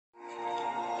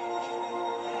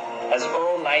As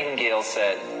Earl Nightingale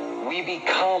said, we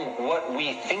become what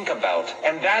we think about.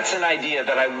 And that's an idea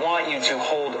that I want you to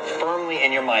hold firmly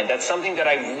in your mind. That's something that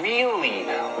I really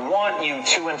want you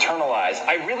to internalize.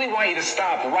 I really want you to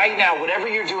stop right now. Whatever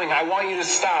you're doing, I want you to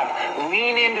stop.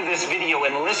 Lean into this video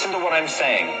and listen to what I'm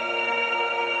saying.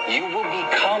 You will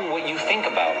become what you think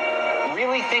about.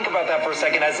 Really think about that for a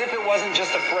second, as if it wasn't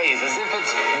just a phrase, as if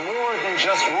it's more than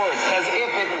just words, as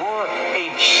if it were a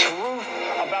truth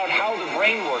about how the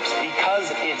brain works,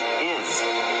 because it is.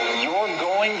 You're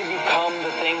going to become the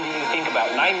thing that you think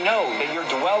about. And I know that you're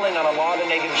dwelling on a lot of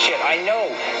negative shit. I know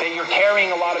that you're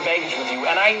carrying a lot of baggage with you.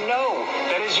 And I know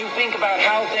that as you think about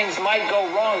how things might go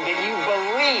wrong, that you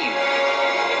believe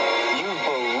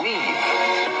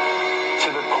to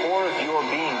the core of your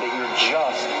being that you're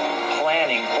just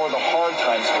planning for the hard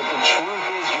times. But the truth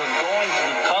is, you're going to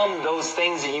become those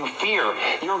things that you fear.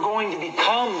 You're going to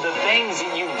become the things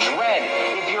that you dread.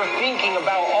 If you're thinking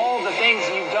about all the things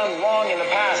that you've done wrong in the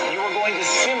past, you are going to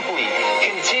simply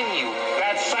continue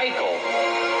that cycle.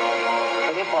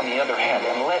 But if, on the other hand,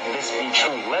 and let this be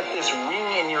true, let this ring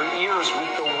in your ears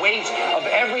with the weight of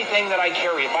everything that I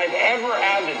carry, if I've ever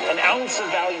added an ounce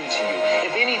of value to you,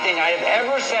 if anything I have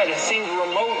ever said has seemed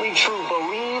remotely true,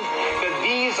 believe that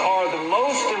these are the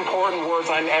most important words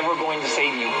I'm ever going to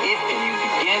say to you. If you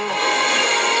begin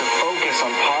to focus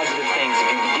on positive things,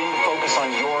 if you begin to focus on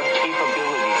your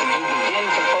capabilities, if you begin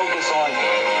to focus on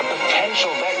the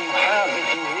potential that you have, if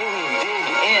you really dig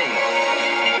in,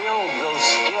 build those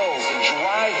skills,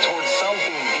 drive towards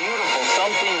something beautiful,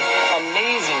 something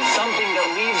amazing, something that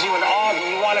leaves you in awe that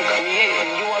you want to create, and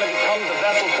you want to become the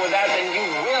vessel for that, then you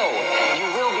will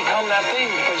become that thing,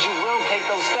 because you will take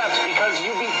those steps, because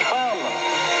you become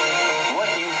what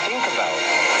you think about.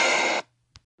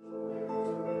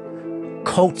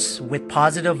 Quotes with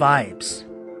positive vibes.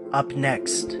 Up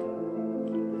next.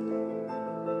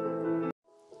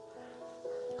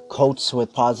 Quotes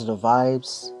with positive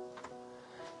vibes.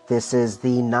 This is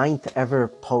the 9th ever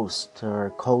post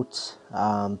or quote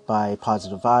by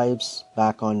Positive Vibes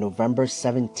back on November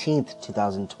 17th,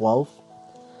 2012.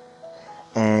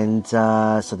 And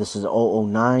so this is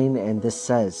 009, and this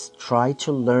says, try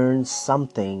to learn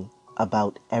something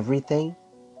about everything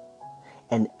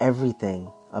and everything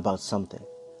about something.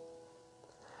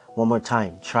 One more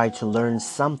time, try to learn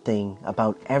something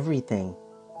about everything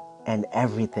and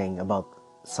everything about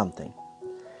something.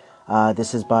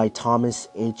 This is by Thomas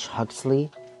H. Huxley.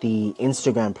 The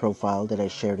Instagram profile that I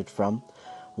shared it from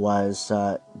was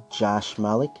Jash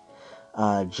Malik,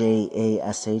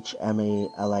 Jashmalik.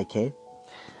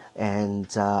 And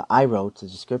I wrote the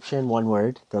description, one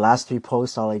word. The last 3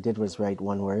 posts, all I did was write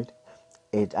one word.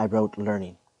 I wrote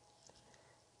learning.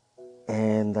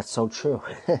 And that's so true.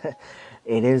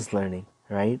 It is learning,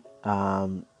 right?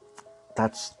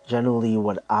 That's generally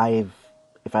what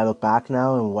if I look back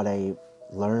now and what I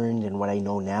learned and what I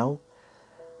know now,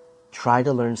 try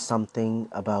to learn something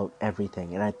about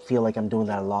everything. And I feel like I'm doing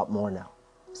that a lot more now,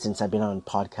 since I've been on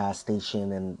podcast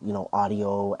station and,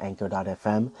 audio,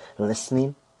 anchor.fm,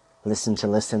 listen to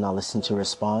listen, I'll listen to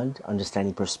respond,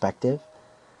 understanding perspective.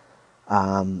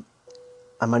 I'm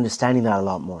understanding that a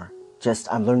lot more.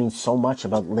 I'm learning so much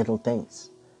about little things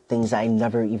I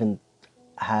never even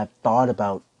have thought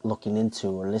about looking into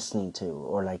or listening to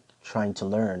or like trying to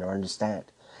learn or understand.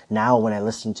 Now when I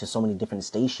listen to so many different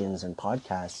stations and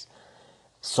podcasts,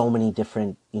 so many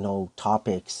different,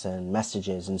 topics and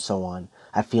messages and so on,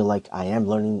 I feel like I am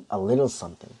learning a little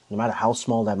something, no matter how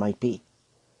small that might be.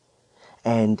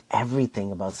 And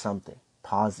everything about something.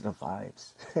 Positive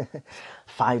vibes.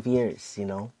 5 years,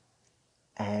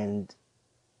 and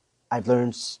I've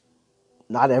learned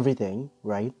not everything,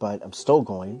 right? But I'm still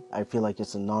going. I feel like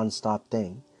it's a non-stop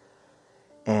thing.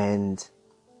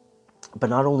 But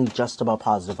not only just about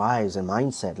positive vibes and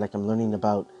mindset, like I'm learning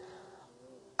about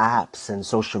apps and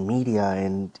social media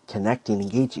and connecting,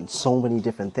 engaging, so many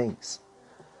different things.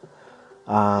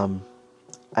 I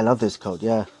love this code.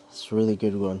 Yeah, it's a really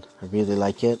good one. I really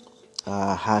like it.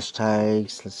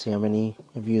 Hashtags, let's see how many.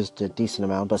 I've used a decent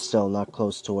amount, but still not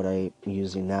close to what I'm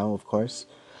using now, of course.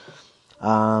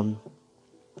 But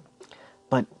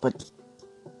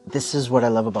this is what I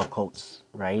love about quotes,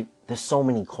 right? There's so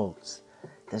many quotes.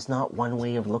 There's not one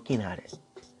way of looking at it.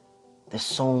 There's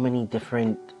so many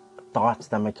different thoughts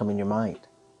that might come in your mind,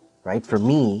 right? For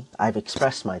me, I've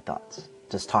expressed my thoughts,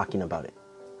 just talking about it,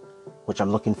 which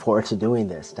I'm looking forward to doing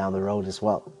this down the road as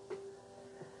well.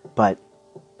 But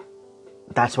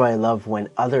that's why I love when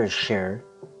others share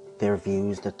their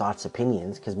views, their thoughts,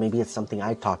 opinions, because maybe it's something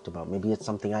I talked about, maybe it's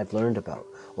something I've learned about,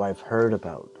 or I've heard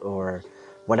about, or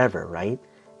whatever, right?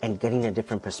 And getting a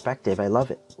different perspective, I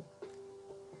love it.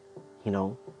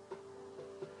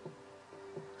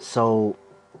 So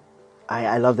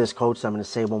I love this quote, so I'm going to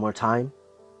say it one more time,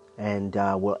 and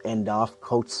we'll end off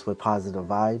quotes with positive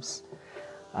vibes.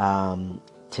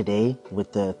 Today,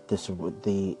 with this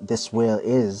will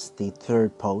is the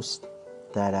third post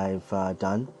that I've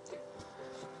done.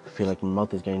 I feel like my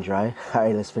mouth is getting dry. All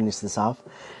right, let's finish this off.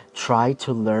 Try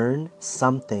to learn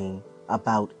something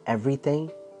about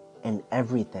everything and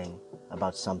everything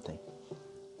about something.